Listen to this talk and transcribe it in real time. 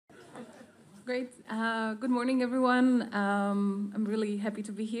Great. Good morning, everyone. I'm really happy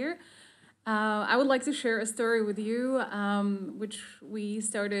to be here. I would like to share a story with you, which we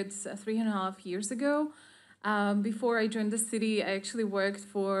started 3.5 years ago. Before I joined the city, I actually worked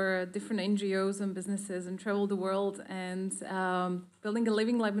for different NGOs and businesses and traveled the world. And building a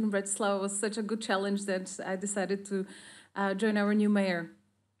living life in Bratislava was such a good challenge that I decided to join our new mayor.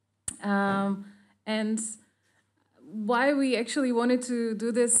 And why we actually wanted to do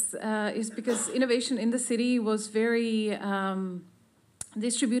this is because innovation in the city was very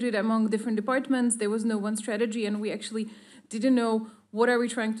distributed among different departments. There was no one strategy, and we actually didn't know what are we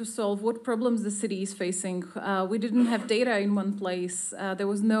trying to solve, what problems the city is facing. We didn't have data in one place. There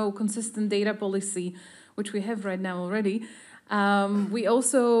was no consistent data policy, which we have right now already. We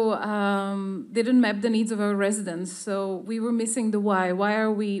also didn't map the needs of our residents, so we were missing the why. Why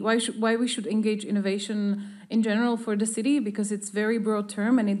we should engage innovation in general for the city, because it's very broad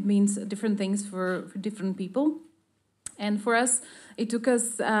term and it means different things for different people. And for us, it took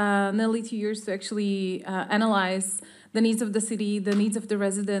us nearly 2 years to actually analyze the needs of the city, the needs of the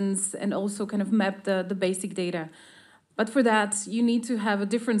residents, and also kind of map the basic data. But for that, you need to have a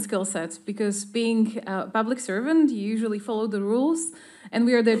different skill set, because being a public servant, you usually follow the rules, and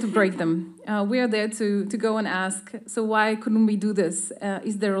we are there to break them. We are there to go and ask, so why couldn't we do this?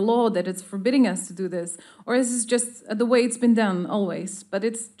 Is there a law that is forbidding us to do this? Or is this just the way it's been done always? But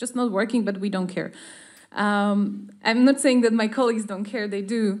it's just not working, but we don't care. I'm not saying that my colleagues don't care, they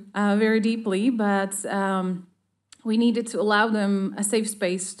do very deeply, but we needed to allow them a safe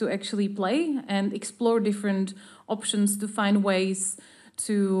space to actually play and explore different options to find ways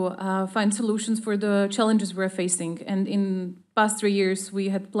to find solutions for the challenges we're facing. And in past 3 years, we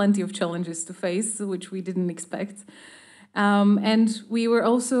had plenty of challenges to face, which we didn't expect. And we were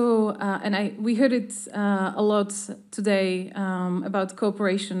also, we heard it a lot today about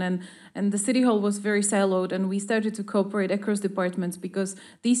cooperation, and the City Hall was very siloed, and we started to cooperate across departments because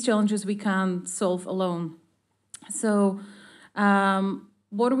these challenges we can't solve alone. So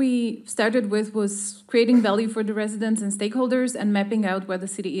what we started with was creating value for the residents and stakeholders and mapping out where the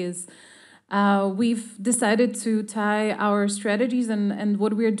city is. We've decided to tie our strategies and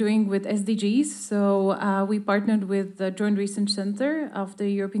what we're doing with SDGs. So we partnered with the Joint Research Center of the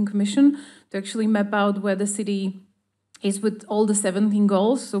European Commission to actually map out where the city is with all the 17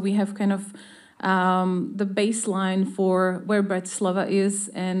 goals. So we have kind of the baseline for where Bratislava is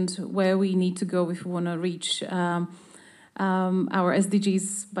and where we need to go if we want to reach our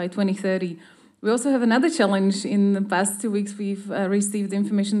SDGs by 2030. We also have another challenge. In the past 2 weeks, we've received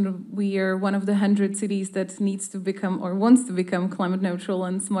information that we are one of the 100 cities that needs to become or wants to become climate neutral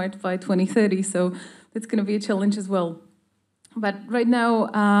and smart by 2030. So that's going to be a challenge as well. But right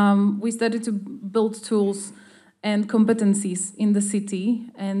now, we started to build tools and competencies in the city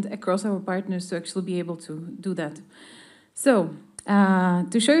and across our partners to actually be able to do that. So,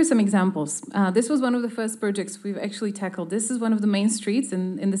 to show you some examples, this was one of the first projects we've actually tackled. This is one of the main streets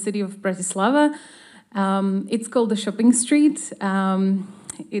in the city of Bratislava. It's called the Shopping Street.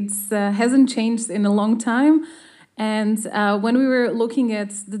 It hasn't changed in a long time. And when we were looking at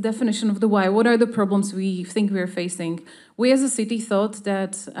the definition of the why, what are the problems we think we're facing? We as a city thought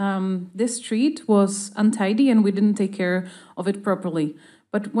that this street was untidy and we didn't take care of it properly.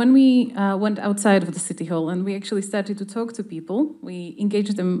 But when we went outside of the city hall and we actually started to talk to people, we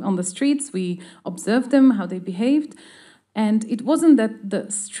engaged them on the streets, we observed them, how they behaved, and it wasn't that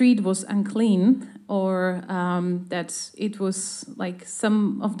the street was unclean or that it was like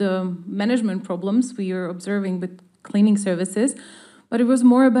some of the management problems we were observing with cleaning services, but it was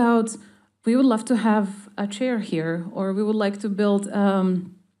more about we would love to have a chair here, or we would like to build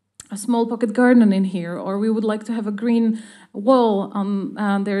a small pocket garden in here, or we would like to have a green wall.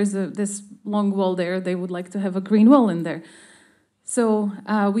 There is this long wall there. They would like to have a green wall in there. So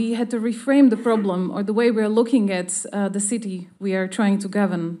we had to reframe the problem, or the way we're looking at the city we are trying to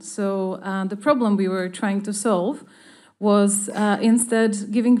govern. So the problem we were trying to solve was instead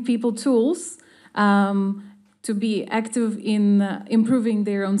giving people tools to be active in improving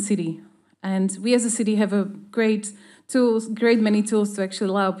their own city. And we as a city have a great many tools to actually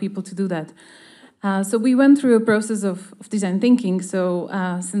allow people to do that. So we went through a process of design thinking. So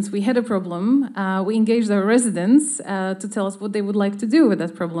since we had a problem, we engaged our residents to tell us what they would like to do with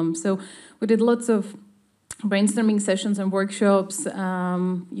that problem. So we did lots of brainstorming sessions and workshops.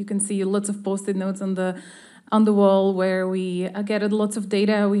 You can see lots of post-it notes on the wall where we gathered lots of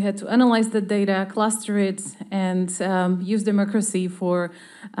data. We had to analyze the data, cluster it, and use democracy for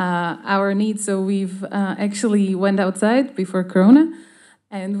our needs. So we've actually went outside before Corona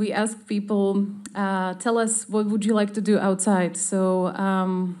And we asked people, tell us what would you like to do outside. So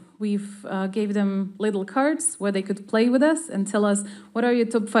we've gave them little cards where they could play with us and tell us what are your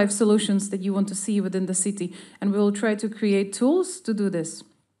top 5 solutions that you want to see within the city. And we will try to create tools to do this.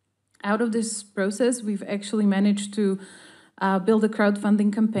 Out of this process, we've actually managed to build a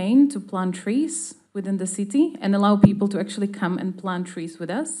crowdfunding campaign to plant trees within the city and allow people to actually come and plant trees with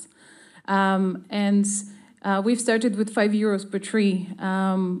us. We've started with €5 per tree,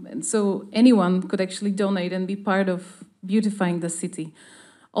 and so anyone could actually donate and be part of beautifying the city.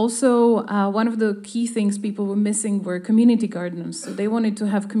 Also, one of the key things people were missing were community gardens. So they wanted to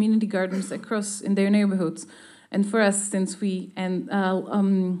have community gardens across in their neighborhoods. And for us, since we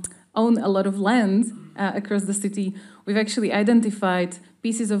own a lot of land across the city, we've actually identified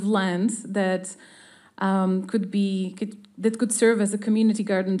pieces of land that could serve as a community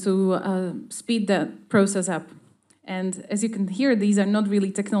garden to speed that process up. And as you can hear, these are not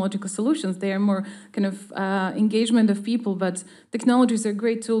really technological solutions. They are more kind of engagement of people, but technology is a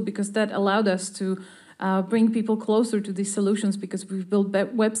great tool because that allowed us to bring people closer to these solutions because we've built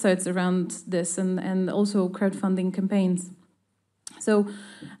websites around this and also crowdfunding campaigns. So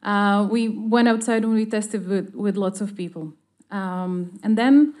we went outside and we tested with lots of people. And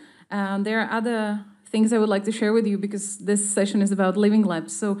then there are other things I would like to share with you because this session is about living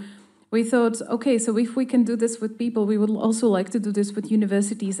labs. So we thought, okay, so if we can do this with people, we would also like to do this with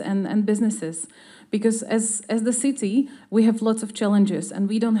universities and businesses. Because as the city, we have lots of challenges and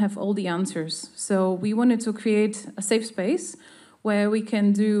we don't have all the answers. So we wanted to create a safe space where we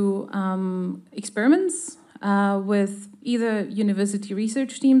can do experiments with either university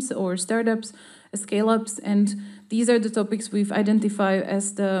research teams or startups, scale-ups, and these are the topics we've identified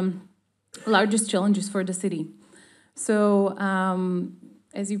as the largest challenges for the city. So,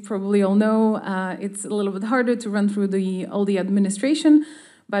 as you probably all know, it's a little bit harder to run through all the administration,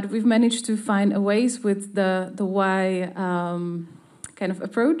 but we've managed to find ways with the why kind of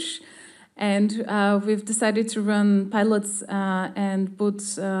approach. And we've decided to run pilots and put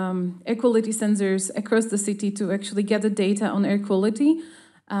air quality sensors across the city to actually gather data on air quality.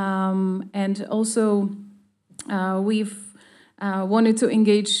 And also we've wanted to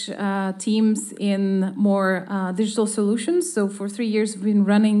engage teams in more digital solutions. So for 3 years, we've been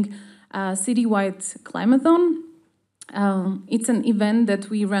running a citywide Climathon. It's an event that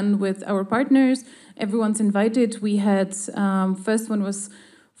we run with our partners. Everyone's invited. We had, first one was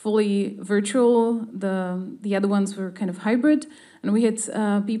fully virtual. The other ones were kind of hybrid. And we had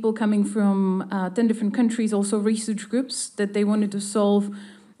people coming from 10 different countries, also research groups, that they wanted to solve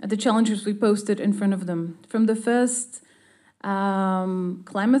the challenges we posted in front of them. From the first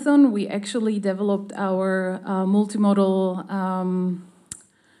Climathon, we actually developed our multimodal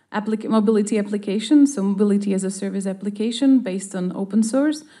mobility application, so mobility as a service application based on open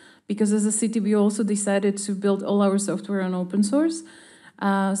source, because as a city we also decided to build all our software on open source,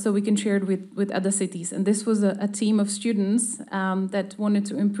 so we can share it with other cities. And this was a team of students that wanted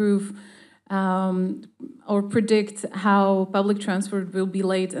to improve or predict how public transport will be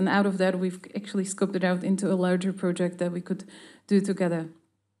late, and out of that we've actually scoped it out into a larger project that we could do together.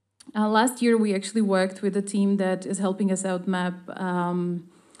 Last year we actually worked with a team that is helping us out map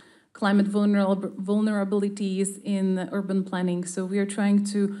climate vulnerabilities in urban planning. So we are trying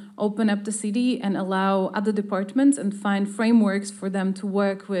to open up the city and allow other departments and find frameworks for them to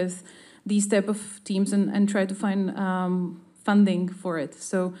work with these type of teams and try to find funding for it.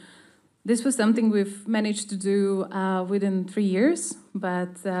 So this was something we've managed to do within 3 years,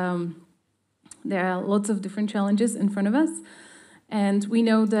 but there are lots of different challenges in front of us. And we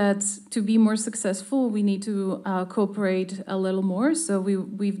know that to be more successful, we need to cooperate a little more. So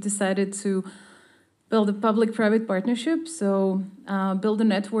we've decided to build a public-private partnership, so build a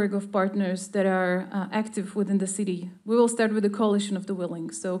network of partners that are active within the city. We will start with a coalition of the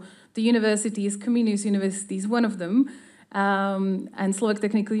willing. So the universities, Comenius University is one of them, and Slovak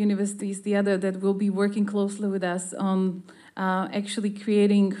Technical University is the other that will be working closely with us on actually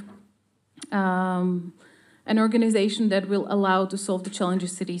creating an organization that will allow to solve the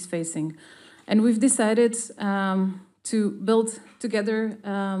challenges cities facing. And we've decided to build together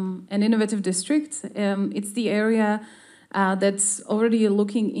an innovative district. It's the area that's already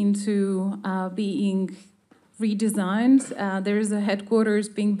looking into being redesigned. There is a headquarters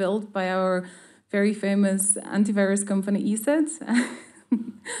being built by our very famous antivirus company ESET.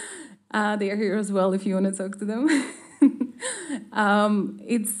 They are here as well if you want to talk to them.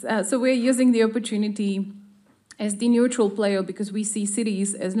 So we're using the opportunity as the neutral player because we see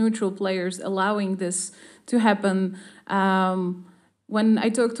cities as neutral players allowing this to happen when I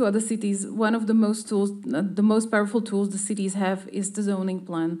talk to other cities, one of the most powerful tools the cities have is the zoning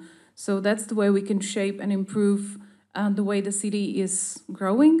plan. So that's the way we can shape and improve the way the city is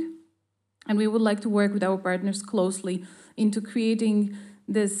growing. And we would like to work with our partners closely into creating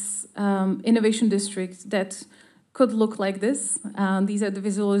this innovation district that could look like this. These are the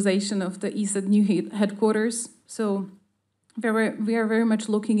visualization of the ESET new headquarters. So we are very much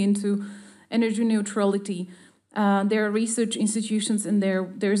looking into energy neutrality. There are research institutions in there.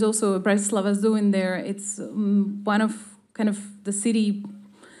 There's also a Bratislava Zoo in there. It's one of kind of the city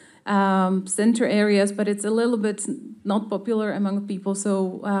center areas, but it's a little bit not popular among people.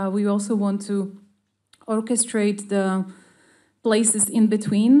 So we also want to orchestrate the places in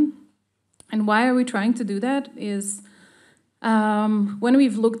between. And why are we trying to do that is when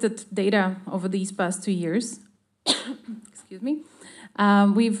we've looked at data over these past 2 years, excuse me,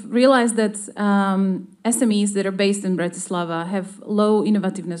 we've realized that SMEs that are based in Bratislava have low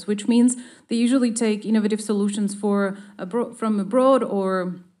innovativeness, which means they usually take innovative solutions from abroad,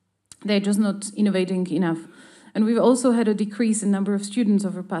 or they're just not innovating enough. And we've also had a decrease in number of students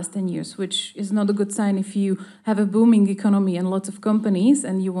over the past 10 years, which is not a good sign if you have a booming economy and lots of companies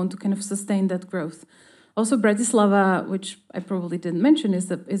and you want to kind of sustain that growth. Also, Bratislava, which I probably didn't mention, is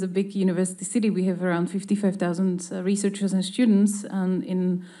a big university city. We have around 55,000 researchers and students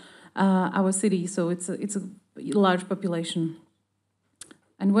in our city, so it's a large population.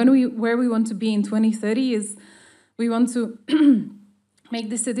 And where we want to be in 2030 is we want to make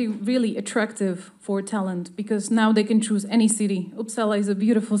the city really attractive for talent, because now they can choose any city. Uppsala is a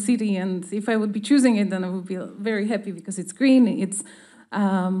beautiful city, and if I would be choosing it, then I would be very happy because it's green, it's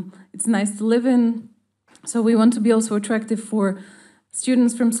nice to live in. So we want to be also attractive for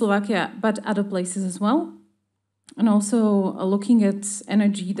students from Slovakia, but other places as well. And also looking at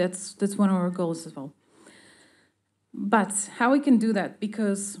energy, that's one of our goals as well. But how we can do that?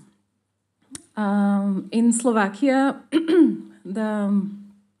 Because in Slovakia, the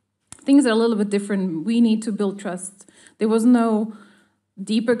things are a little bit different. We need to build trust. There was no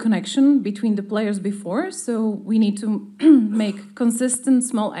deeper connection between the players before, so we need to make consistent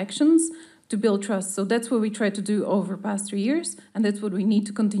small actions to build trust. So that's what we tried to do over the past 3 years, and that's what we need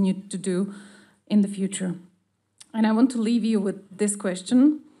to continue to do in the future. And I want to leave you with this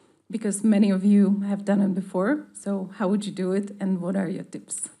question, because many of you have done it before. So how would you do it, and what are your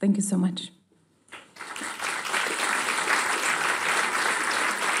tips? Thank you so much.